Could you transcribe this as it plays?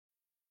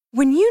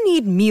When you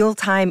need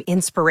mealtime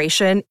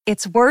inspiration,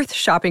 it's worth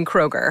shopping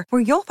Kroger,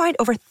 where you'll find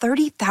over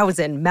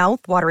 30,000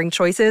 mouth-watering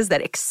choices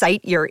that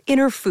excite your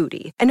inner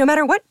foodie. And no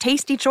matter what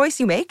tasty choice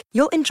you make,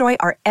 you'll enjoy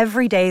our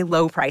everyday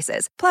low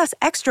prices, plus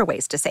extra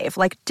ways to save,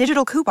 like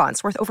digital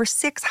coupons worth over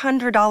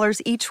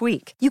 $600 each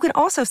week. You can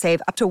also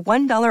save up to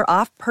 $1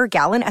 off per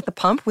gallon at the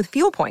pump with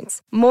fuel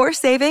points. More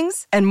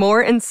savings and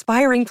more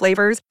inspiring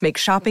flavors make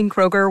shopping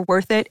Kroger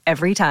worth it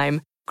every time.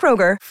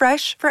 Kroger,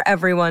 fresh for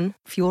everyone.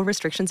 Fuel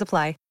restrictions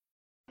apply.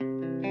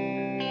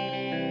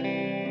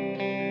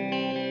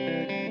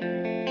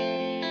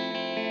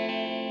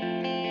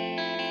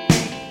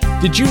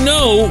 Did you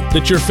know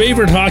that your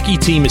favorite hockey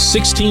team is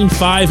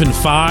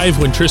 16-5-5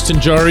 when Tristan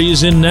Jarry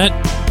is in net?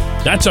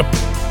 That's a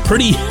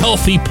pretty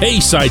healthy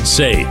pace, I'd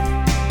say.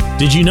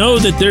 Did you know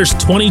that there's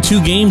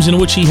 22 games in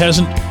which he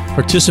hasn't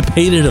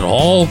participated at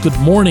all? Good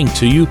morning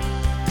to you.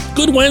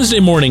 Good Wednesday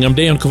morning. I'm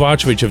Dejan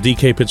Kovacevic of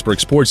DK Pittsburgh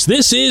Sports.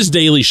 This is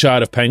Daily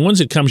Shot of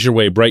Penguins. It comes your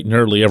way bright and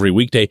early every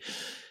weekday.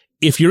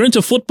 If you're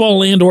into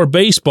football and or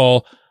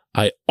baseball,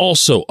 I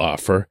also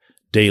offer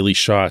daily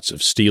shots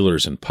of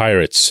Steelers and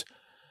Pirates,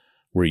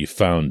 where you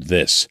found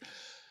this.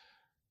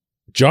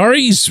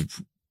 Jarry's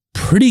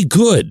pretty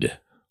good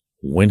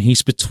when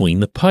he's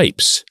between the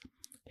pipes.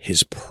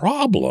 His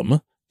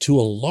problem, to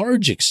a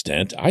large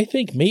extent, I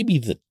think maybe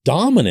the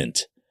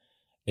dominant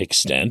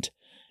extent,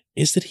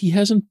 is that he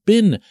hasn't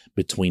been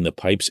between the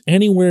pipes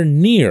anywhere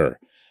near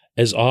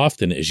as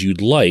often as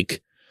you'd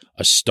like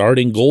a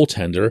starting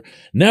goaltender,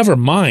 never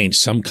mind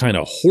some kind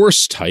of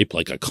horse type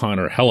like a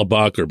Connor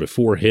Hellebuck or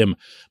before him,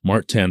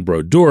 Martin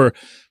Brodeur,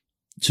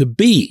 to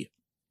be.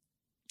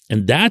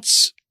 And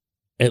that's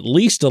at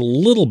least a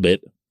little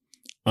bit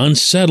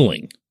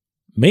unsettling,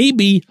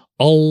 maybe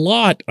a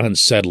lot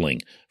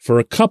unsettling for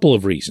a couple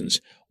of reasons.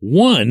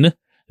 One,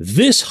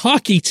 this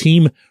hockey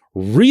team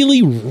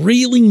really,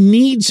 really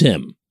needs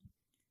him.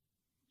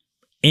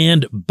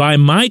 And by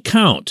my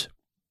count,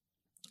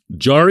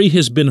 Jarry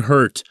has been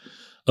hurt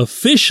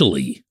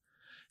officially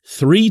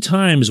 3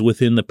 times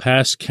within the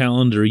past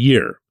calendar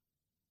year,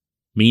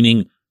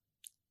 meaning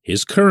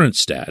his current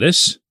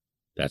status,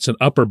 that's an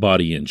upper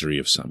body injury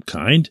of some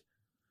kind,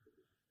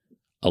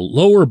 a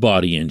lower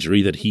body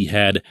injury that he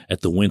had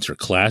at the Winter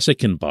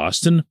Classic in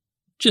Boston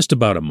just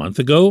about a month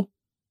ago,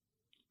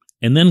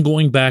 and then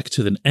going back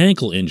to the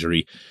ankle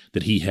injury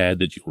that he had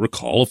that you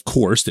recall, of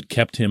course, that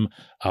kept him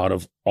out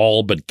of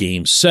all but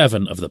Game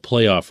 7 of the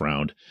playoff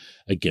round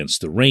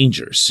against the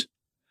Rangers.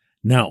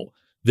 Now,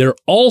 there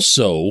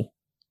also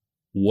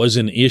was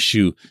an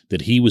issue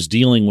that he was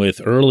dealing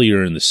with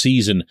earlier in the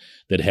season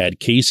that had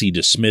Casey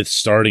DeSmith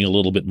starting a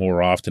little bit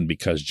more often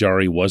because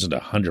Jarry wasn't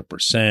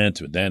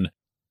 100%. But then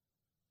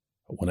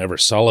whenever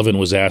Sullivan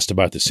was asked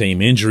about the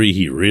same injury,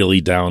 he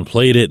really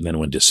downplayed it. And then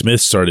when DeSmith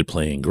started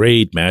playing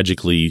great,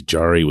 magically,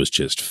 Jarry was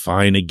just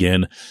fine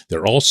again.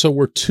 There also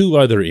were 2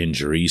 other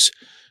injuries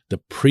the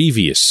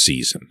previous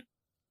season.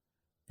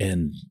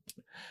 And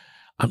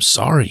I'm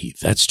sorry,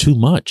 that's too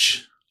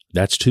much.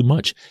 That's too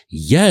much.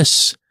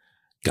 Yes,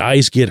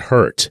 guys get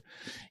hurt.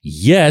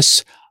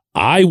 Yes,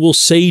 I will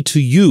say to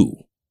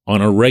you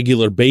on a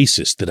regular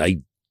basis that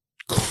I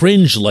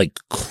cringe like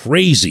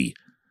crazy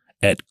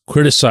at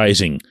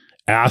criticizing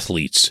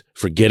athletes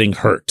for getting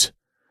hurt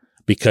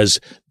because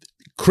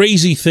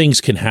crazy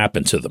things can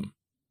happen to them.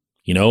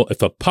 You know,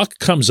 if a puck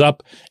comes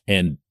up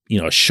and,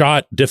 a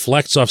shot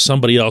deflects off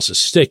somebody else's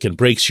stick and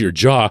breaks your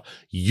jaw,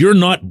 you're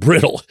not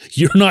brittle.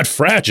 You're not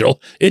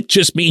fragile. It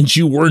just means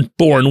you weren't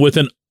born with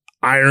an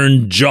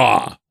iron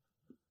jaw.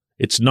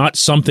 It's not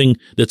something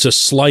that's a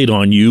slight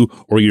on you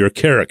or your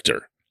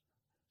character.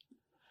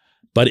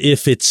 But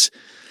if it's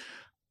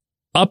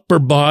upper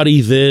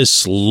body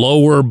this,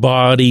 lower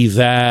body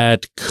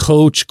that,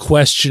 coach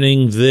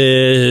questioning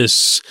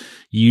this,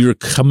 you're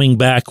coming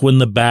back when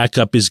the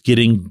backup is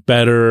getting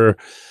better,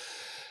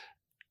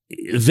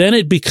 then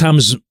it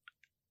becomes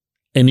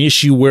an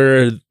issue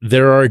where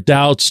there are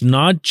doubts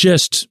not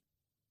just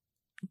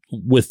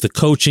with the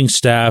coaching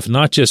staff,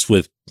 not just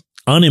with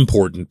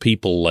unimportant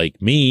people like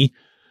me,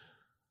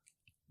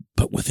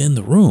 but within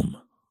the room.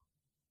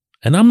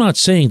 And I'm not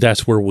saying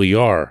that's where we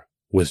are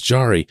with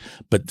Jarry,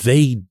 but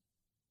the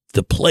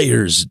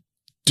players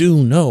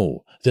do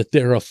know that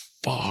they're a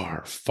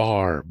far,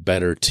 far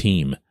better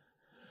team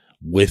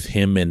with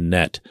him in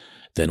net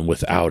than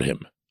without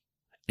him.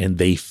 And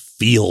they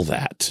feel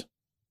that.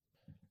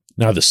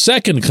 Now, the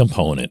second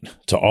component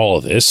to all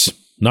of this,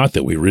 not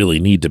that we really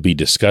need to be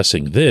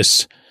discussing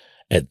this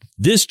at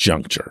this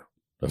juncture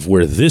of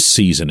where this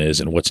season is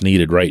and what's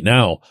needed right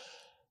now,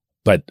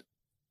 but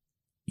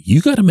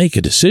you got to make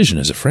a decision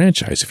as a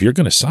franchise if you're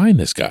going to sign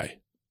this guy.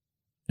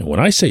 And when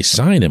I say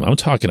sign him, I'm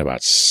talking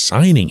about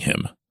signing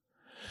him.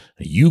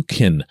 You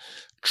can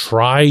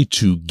try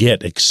to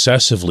get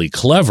excessively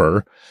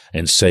clever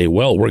and say,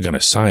 well, we're going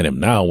to sign him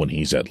now when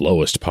he's at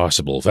lowest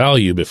possible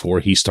value before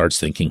he starts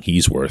thinking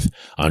he's worth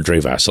Andrei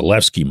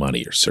Vasilevsky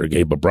money or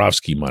Sergei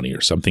Bobrovsky money or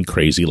something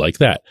crazy like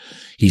that.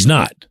 He's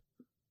not.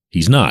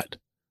 He's not.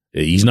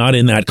 He's not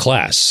in that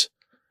class.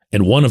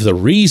 And one of the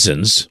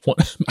reasons,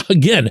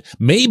 again,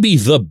 maybe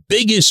the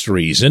biggest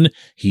reason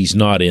he's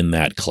not in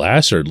that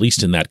class, or at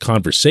least in that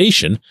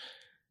conversation,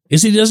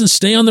 is he doesn't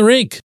stay on the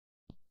rink.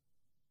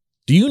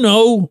 Do you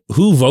know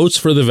who votes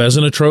for the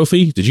Vezina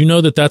Trophy? Did you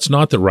know that that's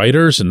not the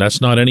writers and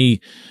that's not any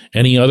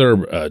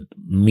other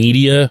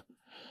media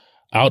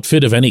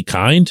outfit of any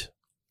kind?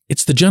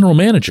 It's the general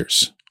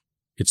managers.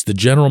 It's the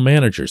general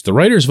managers. The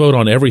writers vote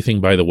on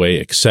everything, by the way,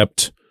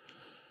 except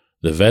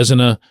the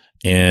Vezina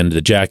and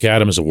the Jack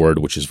Adams Award,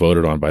 which is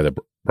voted on by the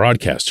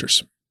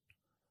broadcasters.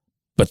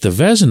 But the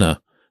Vezina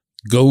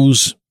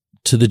goes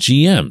to the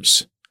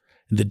GMs.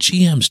 The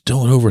GMs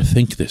don't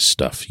overthink this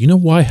stuff. You know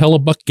why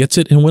Hellebuck gets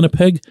it in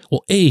Winnipeg?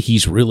 Well, A,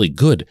 he's really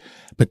good,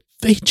 but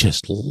they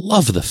just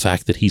love the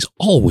fact that he's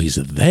always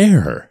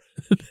there.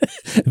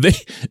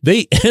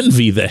 They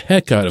envy the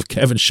heck out of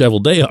Kevin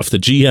Cheveldayoff, the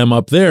GM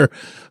up there,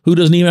 who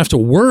doesn't even have to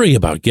worry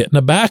about getting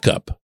a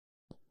backup.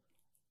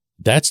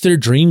 That's their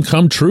dream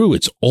come true.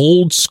 It's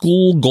old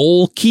school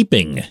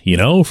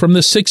goalkeeping, from the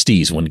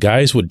 60s when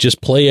guys would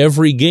just play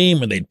every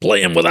game and they'd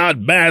play them without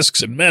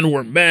masks and men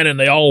were men and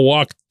they all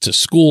walked to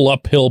school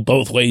uphill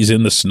both ways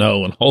in the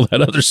snow and all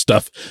that other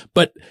stuff.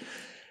 But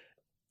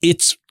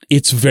it's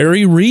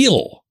very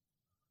real.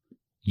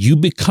 You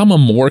become a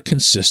more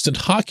consistent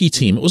hockey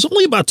team. It was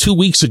only about 2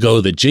 weeks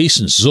ago that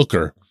Jason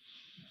Zucker,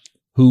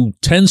 who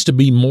tends to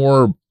be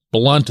more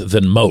blunt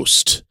than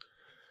most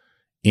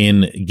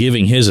in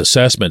giving his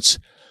assessments,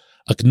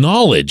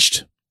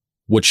 acknowledged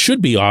what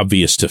should be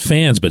obvious to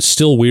fans, but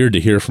still weird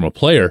to hear from a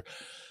player,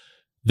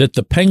 that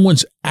the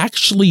Penguins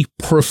actually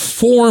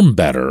perform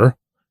better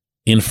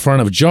in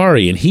front of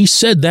Jarry. And he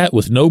said that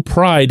with no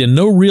pride and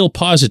no real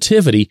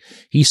positivity.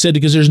 He said,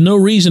 because there's no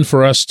reason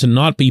for us to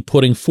not be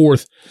putting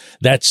forth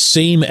that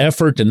same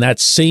effort and that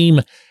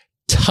same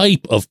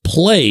type of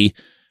play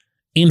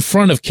in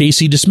front of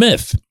Casey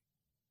DeSmith.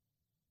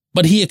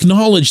 But he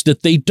acknowledged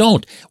that they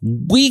don't.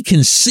 We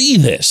can see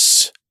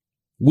this.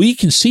 We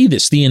can see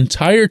this. The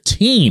entire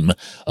team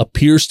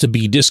appears to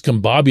be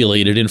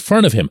discombobulated in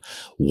front of him.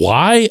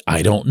 Why?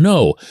 I don't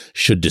know.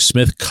 Should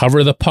DeSmith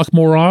cover the puck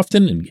more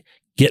often and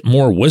get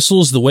more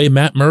whistles the way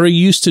Matt Murray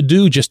used to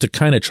do, just to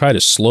kind of try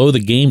to slow the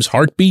game's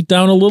heartbeat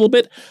down a little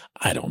bit?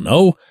 I don't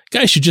know.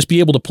 Guy should just be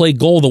able to play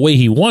goal the way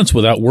he wants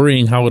without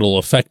worrying how it'll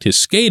affect his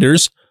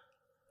skaters.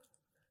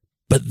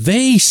 But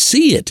they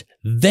see it.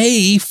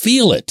 They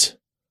feel it.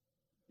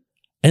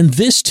 And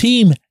this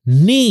team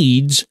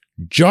needs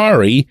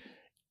Jarry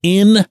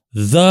in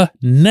the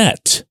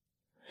net.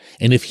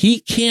 And if he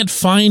can't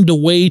find a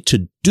way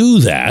to do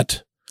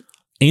that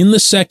in the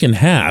second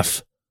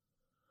half,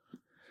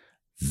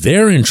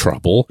 they're in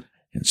trouble.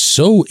 And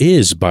so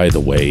is, by the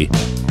way,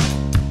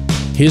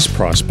 his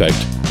prospect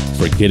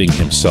for getting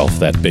himself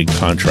that big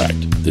contract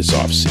this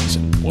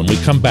offseason. When we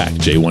come back,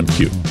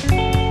 J1Q.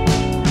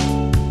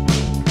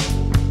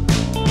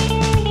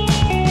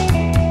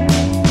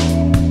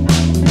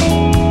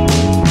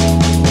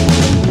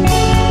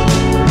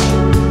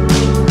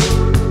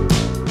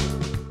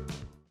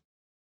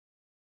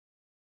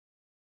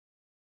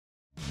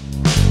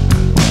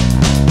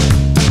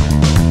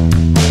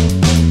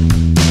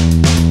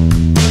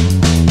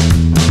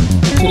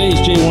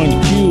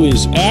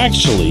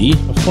 Actually,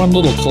 a fun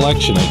little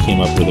collection I came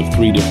up with of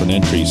 3 different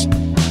entries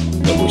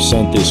that were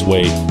sent this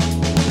way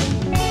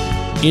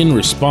in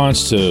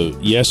response to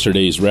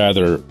yesterday's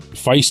rather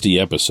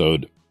feisty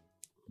episode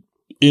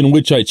in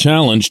which I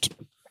challenged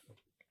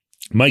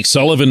Mike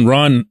Sullivan,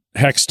 Ron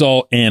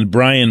Hextall, and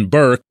Brian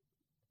Burke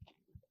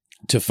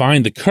to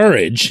find the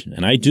courage,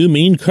 and I do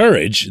mean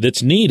courage,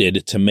 that's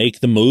needed to make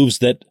the moves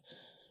that,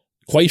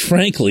 quite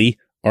frankly,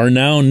 are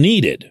now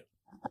needed.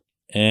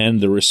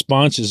 And the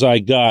responses I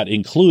got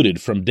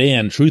included from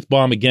Dan, Truth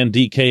Bomb again,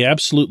 DK,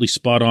 absolutely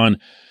spot on.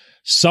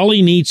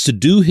 Sully needs to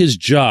do his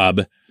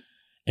job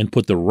and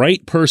put the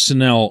right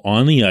personnel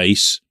on the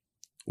ice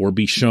or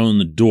be shown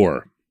the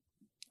door.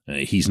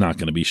 He's not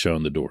going to be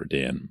shown the door,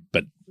 Dan,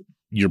 but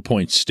your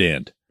points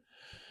stand.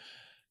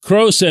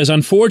 Crow says,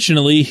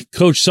 unfortunately,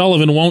 Coach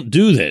Sullivan won't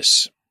do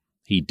this.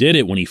 He did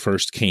it when he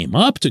first came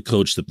up to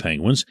coach the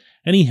Penguins,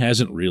 and he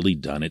hasn't really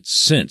done it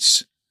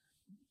since.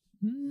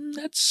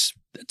 That's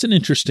an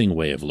interesting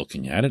way of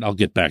looking at it. I'll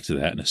get back to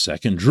that in a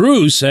second.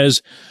 Drew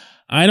says,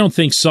 I don't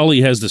think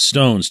Sully has the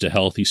stones to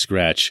healthy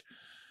scratch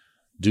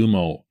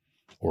Dumo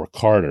or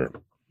Carter.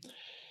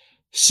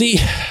 See,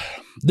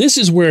 this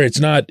is where it's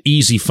not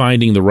easy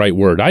finding the right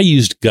word. I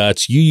used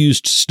guts. You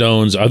used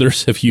stones.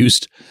 Others have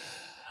used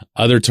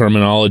other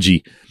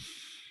terminology.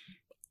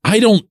 I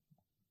don't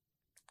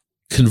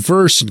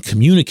converse and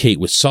communicate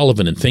with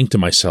Sullivan and think to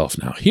myself,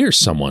 now here's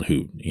someone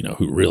who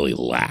really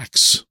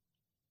lacks,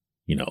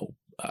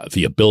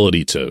 the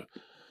ability to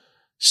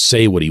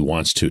say what he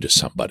wants to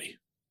somebody.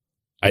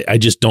 I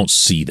just don't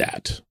see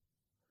that.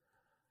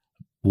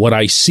 What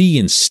I see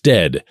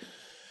instead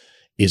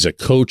is a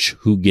coach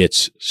who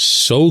gets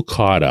so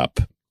caught up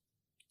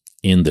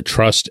in the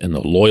trust and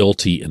the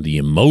loyalty and the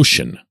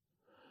emotion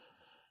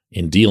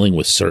in dealing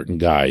with certain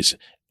guys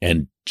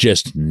and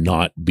just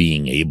not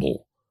being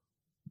able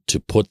to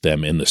put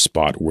them in the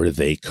spot where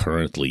they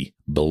currently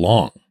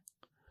belong.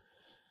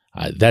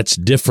 That's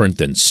different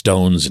than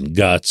Stones and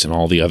Guts and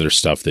all the other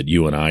stuff that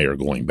you and I are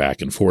going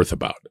back and forth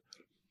about.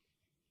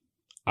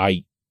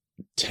 I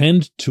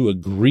tend to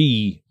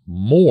agree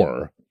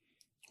more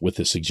with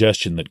the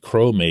suggestion that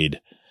Crow made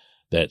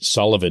that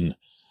Sullivan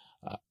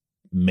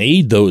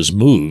made those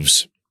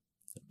moves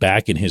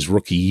back in his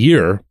rookie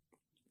year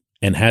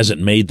and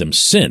hasn't made them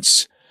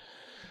since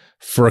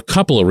for a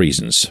couple of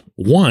reasons.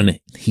 One,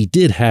 he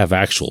did have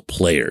actual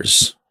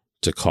players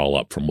to call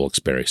up from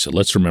Wilkes-Barre, so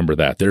let's remember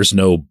that. There's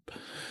no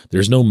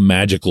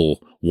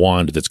magical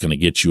wand that's going to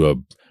get you a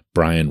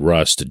Brian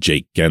Rust, a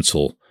Jake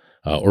Gensel,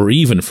 or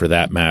even for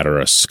that matter,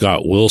 a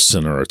Scott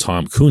Wilson or a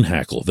Tom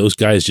Kuhnhackl. Those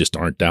guys just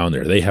aren't down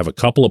there. They have a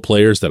couple of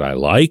players that I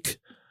like,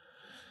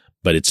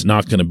 but it's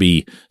not going to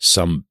be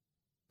some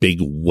big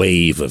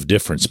wave of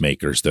difference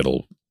makers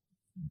that'll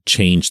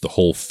change the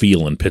whole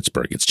feel in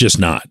Pittsburgh. It's just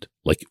not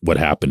like what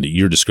happened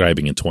you're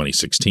describing in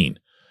 2016.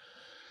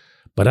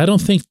 But I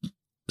don't think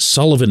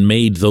Sullivan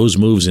made those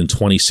moves in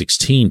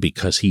 2016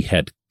 because he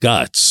had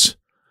guts.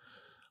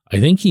 I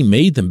think he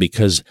made them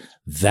because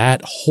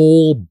that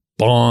whole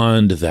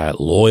bond, that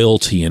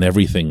loyalty and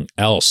everything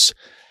else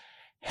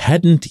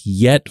hadn't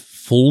yet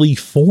fully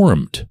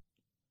formed.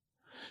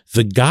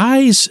 The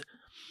guys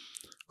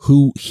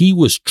who he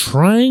was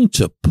trying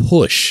to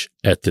push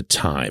at the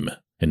time,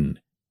 and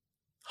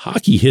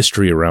hockey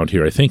history around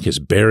here, I think, has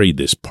buried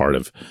this part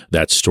of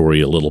that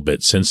story a little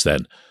bit since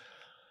then,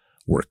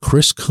 were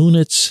Chris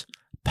Kunitz,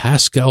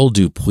 Pascal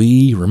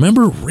Dupuis.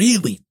 Remember,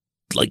 really,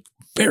 like,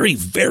 very,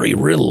 very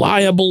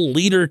reliable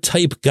leader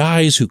type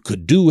guys who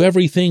could do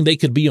everything. They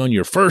could be on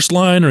your first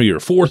line or your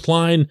fourth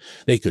line.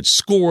 They could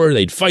score.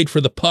 They'd fight for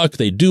the puck.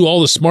 They'd do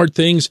all the smart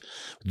things.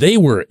 They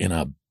were in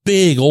a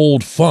big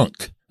old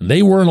funk.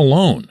 They weren't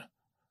alone.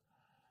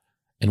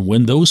 And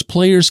when those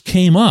players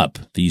came up,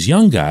 these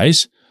young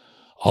guys,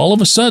 all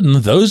of a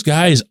sudden, those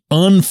guys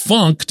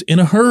unfunked in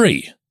a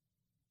hurry.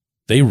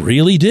 They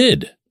really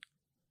did.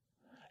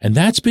 And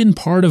that's been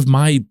part of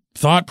my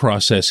thought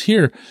process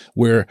here,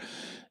 where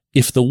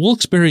if the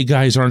Wilkes-Barre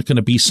guys aren't going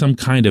to be some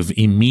kind of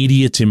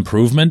immediate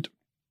improvement,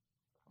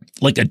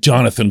 like a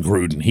Jonathan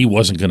Gruden, he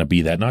wasn't going to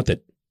be that. Not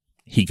that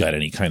he got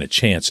any kind of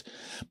chance,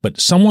 but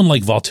someone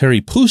like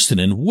Valtteri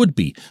Puustinen would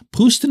be.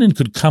 Puustinen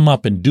could come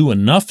up and do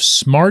enough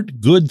smart,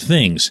 good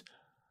things,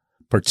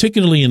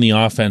 particularly in the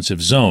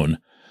offensive zone,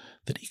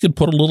 that he could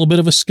put a little bit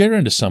of a scare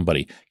into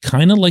somebody,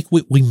 kind of like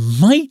what we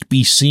might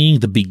be seeing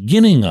the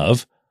beginning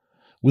of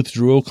with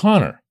Drew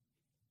O'Connor.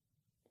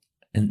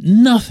 And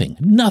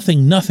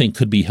nothing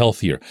could be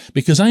healthier,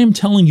 because I am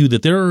telling you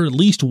that there are at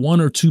least one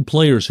or two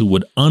players who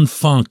would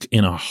unfunk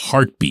in a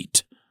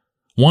heartbeat,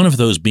 one of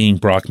those being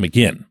Brock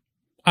McGinn.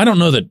 I don't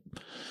know that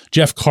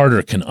Jeff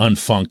Carter can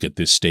unfunk at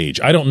this stage.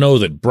 I don't know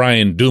that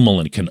Brian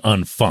Dumoulin can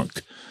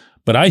unfunk,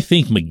 but I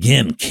think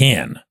McGinn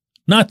can.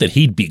 Not that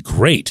he'd be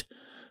great,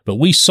 but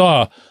we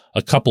saw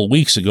a couple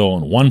weeks ago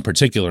on one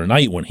particular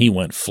night when he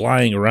went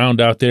flying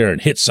around out there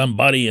and hit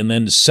somebody and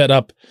then set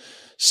up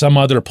some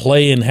other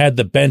play and had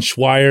the bench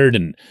wired,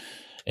 and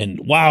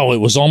wow, it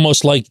was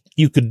almost like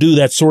you could do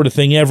that sort of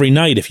thing every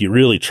night if you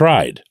really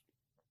tried.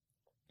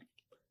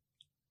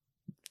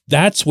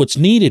 That's what's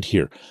needed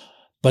here.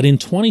 But in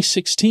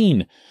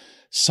 2016,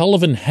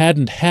 Sullivan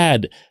hadn't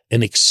had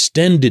an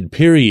extended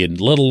period,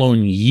 let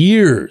alone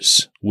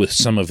years, with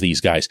some of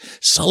these guys.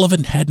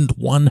 Sullivan hadn't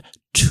won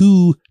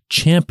 2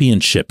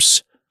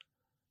 championships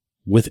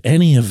with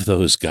any of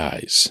those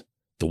guys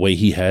the way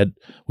he had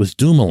with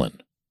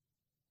Dumoulin.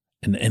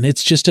 And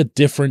it's just a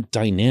different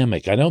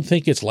dynamic. I don't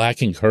think it's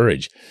lacking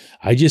courage.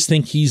 I just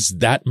think he's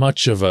that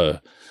much of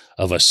a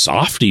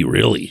softy,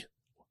 really,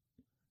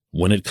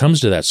 when it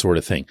comes to that sort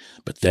of thing.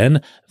 But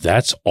then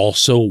that's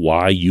also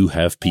why you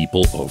have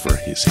people over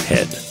his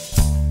head.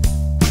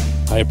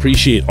 I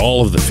appreciate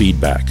all of the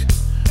feedback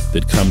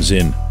that comes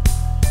in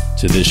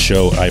to this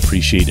show. I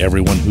appreciate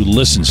everyone who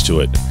listens to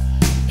it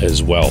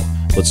as well.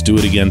 Let's do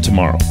it again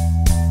tomorrow.